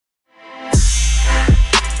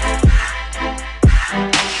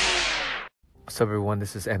What's up, everyone?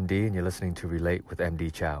 This is MD, and you're listening to Relate with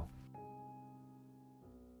MD Chow.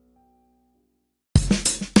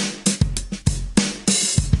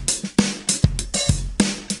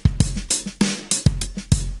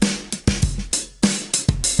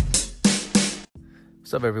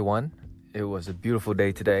 What's up, everyone? It was a beautiful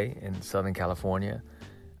day today in Southern California.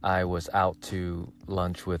 I was out to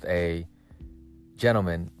lunch with a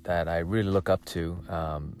gentleman that I really look up to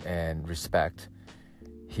and respect.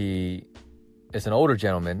 He is an older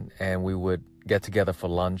gentleman, and we would get together for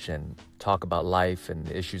lunch and talk about life and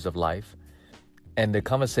the issues of life. And the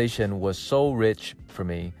conversation was so rich for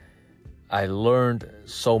me. I learned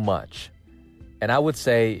so much. And I would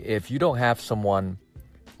say if you don't have someone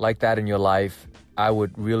like that in your life, I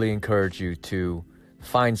would really encourage you to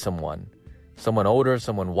find someone older,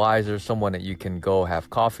 someone wiser, someone that you can go have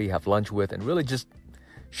coffee, have lunch with, and really just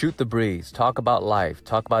shoot the breeze, talk about life,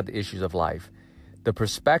 talk about the issues of life. The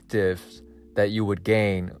perspectives that you would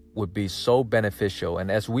gain would be so beneficial.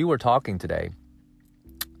 And as we were talking today,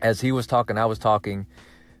 as he was talking, I was talking,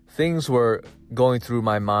 things were going through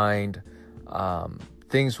my mind.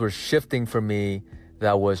 Things were shifting for me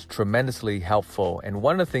that was tremendously helpful. And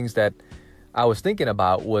one of the things that I was thinking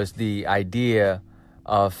about was the idea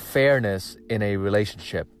of fairness in a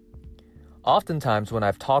relationship. Oftentimes when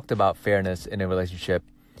I've talked about fairness in a relationship,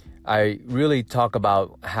 I really talk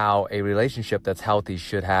about how a relationship that's healthy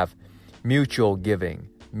should have mutual giving,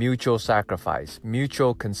 mutual sacrifice,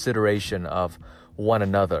 mutual consideration of one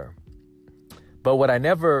another. But what I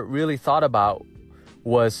never really thought about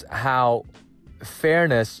was how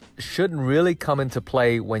fairness shouldn't really come into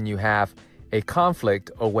play when you have a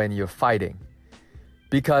conflict or when you're fighting.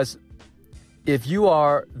 Because if you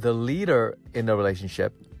are the leader in the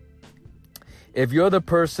relationship, if you're the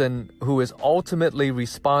person who is ultimately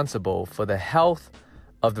responsible for the health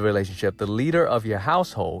of the relationship, the leader of your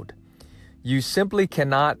household, you simply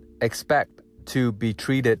cannot expect to be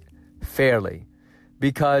treated fairly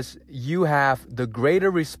because you have the greater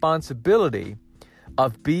responsibility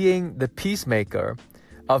of being the peacemaker,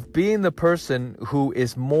 of being the person who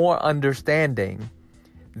is more understanding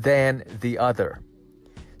than the other.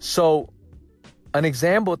 So an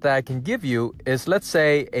example that I can give you is, let's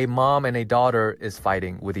say a mom and a daughter is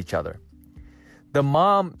fighting with each other. The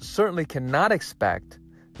mom certainly cannot expect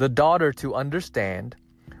the daughter to understand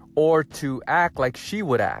or to act like she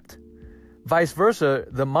would act. Vice versa,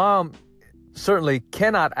 the mom certainly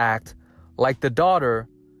cannot act like the daughter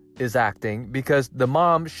is acting because the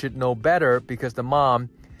mom should know better because the mom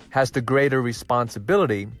has the greater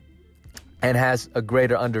responsibility and has a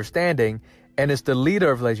greater understanding and is the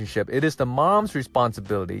leader of the relationship. It is the mom's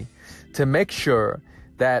responsibility to make sure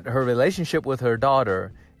that her relationship with her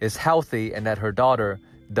daughter is healthy and that her daughter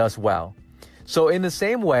does well. So in the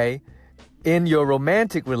same way, in your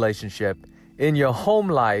romantic relationship, in your home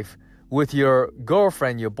life, with your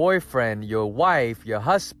girlfriend, your boyfriend, your wife, your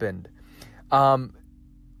husband,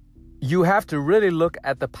 you have to really look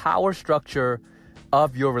at the power structure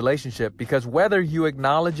of your relationship, because whether you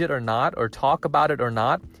acknowledge it or not, or talk about it or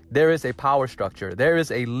not, there is a power structure. There is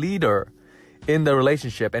a leader in the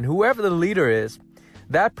relationship. And whoever the leader is,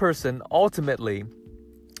 that person ultimately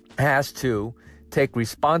has to take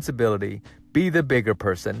responsibility, be the bigger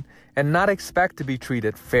person, and not expect to be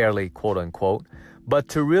treated fairly, quote unquote, but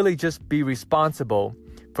to really just be responsible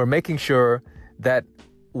for making sure that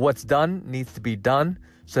what's done needs to be done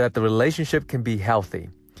so that the relationship can be healthy.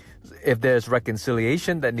 If there's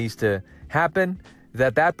reconciliation that needs to happen,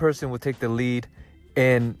 that person will take the lead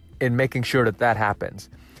in making sure that happens.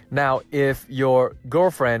 Now, if your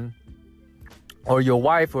girlfriend or your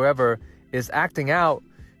wife, whoever, is acting out,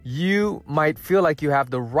 you might feel like you have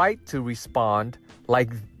the right to respond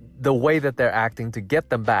like the way that they're acting to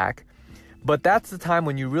get them back. But that's the time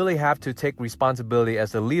when you really have to take responsibility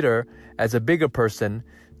as a leader, as a bigger person,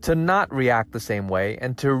 to not react the same way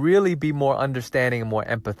and to really be more understanding and more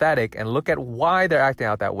empathetic and look at why they're acting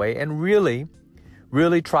out that way and really,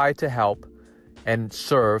 really try to help and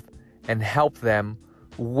serve and help them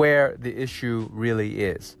where the issue really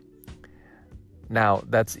is. Now,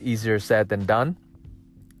 that's easier said than done.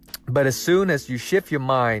 But as soon as you shift your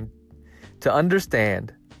mind to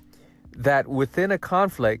understand that within a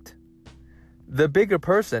conflict, the bigger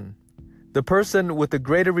person, the person with the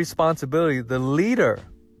greater responsibility, the leader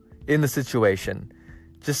in the situation,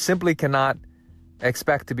 just simply cannot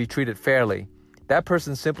expect to be treated fairly. That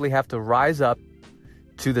person simply have to rise up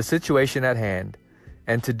to the situation at hand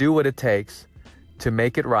and to do what it takes to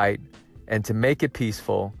make it right and to make it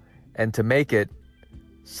peaceful and to make it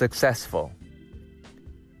successful,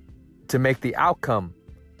 to make the outcome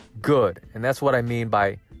good. And that's what I mean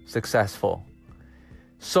by successful.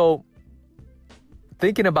 So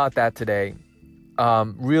thinking about that today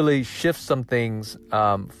really shifts some things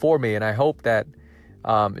for me, and I hope that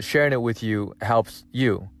sharing it with you helps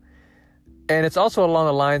you. And it's also along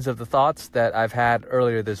the lines of the thoughts that I've had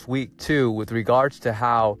earlier this week too, with regards to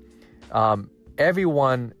how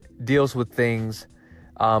everyone deals with things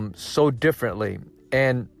so differently.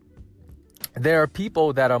 And there are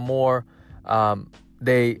people that are more,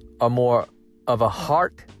 they are more of a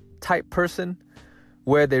heart type person,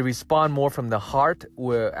 where they respond more from the heart,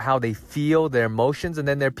 where how they feel, their emotions. And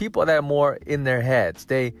then there are people that are more in their heads.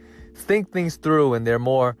 They think things through and they're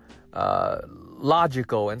more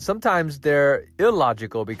logical. And sometimes they're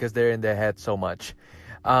illogical because they're in their head so much.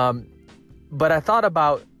 But I thought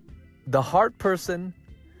about the heart person,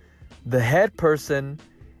 the head person,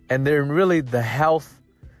 and they're really the health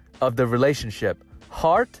of the relationship.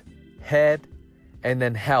 Heart, head, and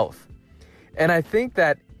then health. And I think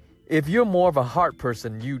that if you're more of a heart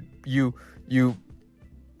person, you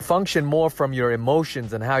function more from your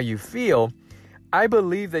emotions and how you feel. I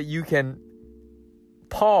believe that you can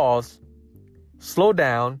pause, slow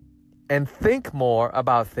down, and think more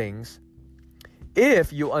about things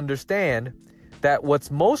if you understand that what's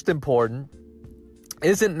most important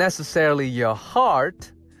isn't necessarily your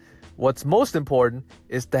heart. What's most important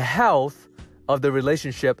is the health of the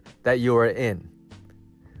relationship that you are in,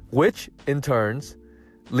 which in turns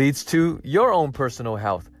leads to your own personal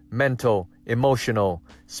health, mental, emotional,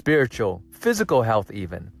 spiritual, physical health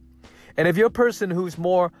even. And if you're a person who's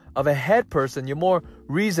more of a head person, you're more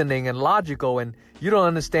reasoning and logical, and you don't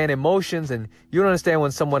understand emotions, and you don't understand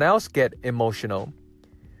when someone else get emotional,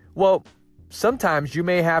 well, sometimes you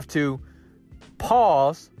may have to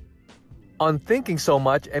pause on thinking so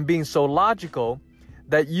much and being so logical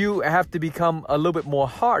that you have to become a little bit more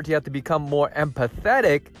heart. You have to become more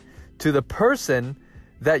empathetic to the person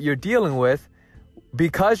that you're dealing with,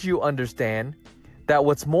 because you understand that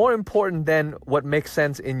what's more important than what makes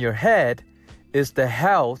sense in your head is the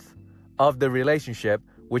health of the relationship,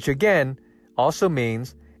 which again also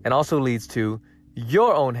means and also leads to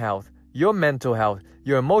your own health, your mental health,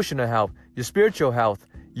 your emotional health, your spiritual health,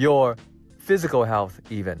 your physical health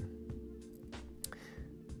even.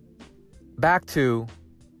 Back to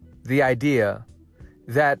the idea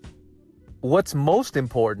that what's most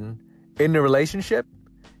important in the relationship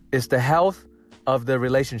is the health of the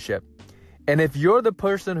relationship. And if you're the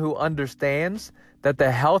person who understands that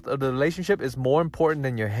the health of the relationship is more important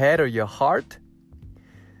than your head or your heart,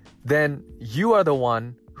 then you are the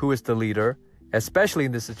one who is the leader, especially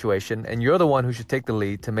in this situation, and you're the one who should take the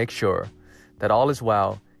lead to make sure that all is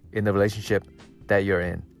well in the relationship that you're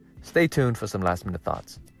in. Stay tuned for some last minute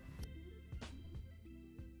thoughts.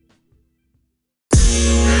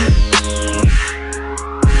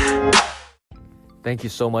 Thank you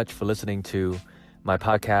so much for listening to my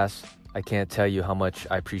podcast. I can't tell you how much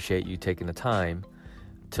I appreciate you taking the time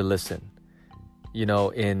to listen. You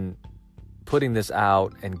know, in putting this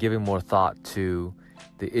out and giving more thought to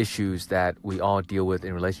the issues that we all deal with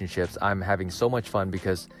in relationships, I'm having so much fun,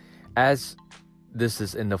 because as this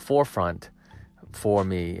is in the forefront for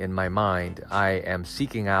me in my mind, I am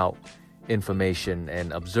seeking out information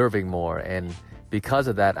and observing more. And because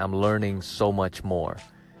of that, I'm learning so much more.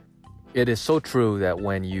 It is so true that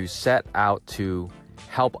when you set out to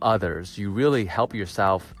help others, you really help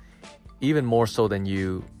yourself even more so than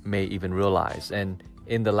you may even realize. And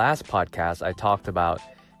in the last podcast, I talked about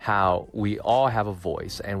how we all have a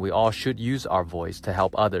voice, and we all should use our voice to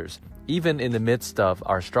help others, even in the midst of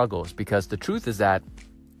our struggles, because the truth is that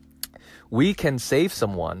we can save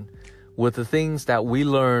someone with the things that we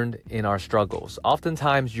learned in our struggles.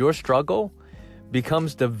 Oftentimes, your struggle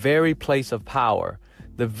becomes the very place of power.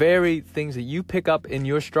 The very things that you pick up in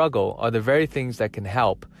your struggle are the very things that can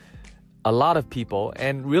help a lot of people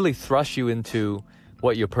and really thrust you into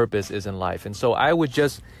what your purpose is in life. And so I would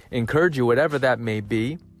just encourage you, whatever that may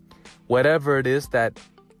be, whatever it is that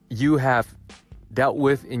you have dealt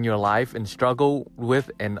with in your life and struggle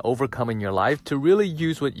with and overcome in your life, to really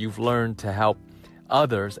use what you've learned to help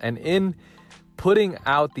others. And in putting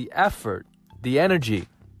out the effort, the energy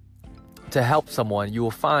to help someone, you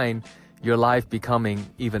will find your life becoming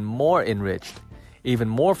even more enriched, even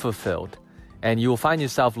more fulfilled, and you will find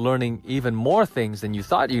yourself learning even more things than you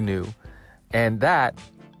thought you knew, and that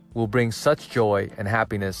will bring such joy and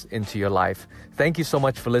happiness into your life. Thank you so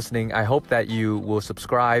much for listening. I hope that you will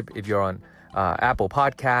subscribe if you're on Apple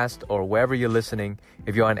Podcast or wherever you're listening.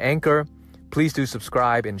 If you're on Anchor, please do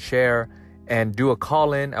subscribe and share and do a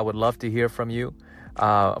call in. I would love to hear from you.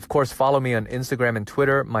 Of course, follow me on Instagram and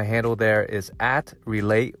Twitter. My handle there is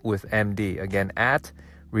 @RelateWithMD. Again,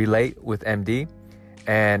 @RelateWithMD.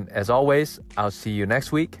 And as always, I'll see you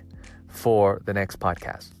next week for the next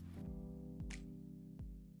podcast.